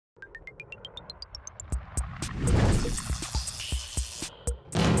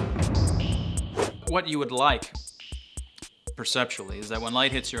What you would like perceptually is that when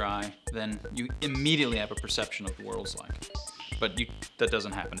light hits your eye, then you immediately have a perception of the world's like. But that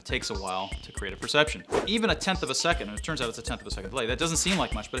doesn't happen. It takes a while to create a perception. Even a tenth of a second, and it turns out it's a tenth of a second delay, that doesn't seem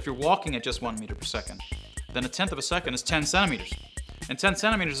like much, but if you're walking at just 1 meter per second, then a tenth of a second is 10 centimeters. And 10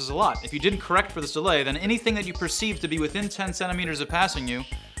 centimeters is a lot. If you didn't correct for this delay, then anything that you perceived to be within 10 centimeters of passing you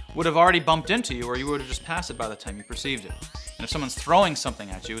would have already bumped into you, or you would have just passed it by the time you perceived it. And if someone's throwing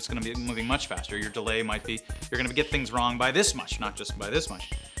something at you, it's going to be moving much faster. Your delay might be, you're going to get things wrong by this much, not just by this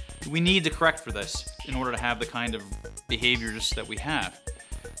much. We need to correct for this in order to have the kind of behaviors that we have.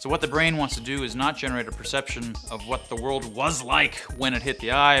 So what the brain wants to do is not generate a perception of what the world was like when it hit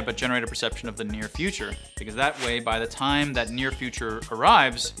the eye, but generate a perception of the near future. Because that way, by the time that near future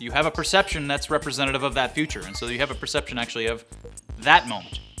arrives, you have a perception that's representative of that future. And so you have a perception actually of that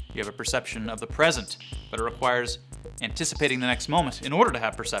moment. You have a perception of the present, but it requires anticipating the next moment in order to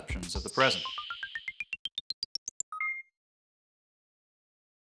have perceptions of the present.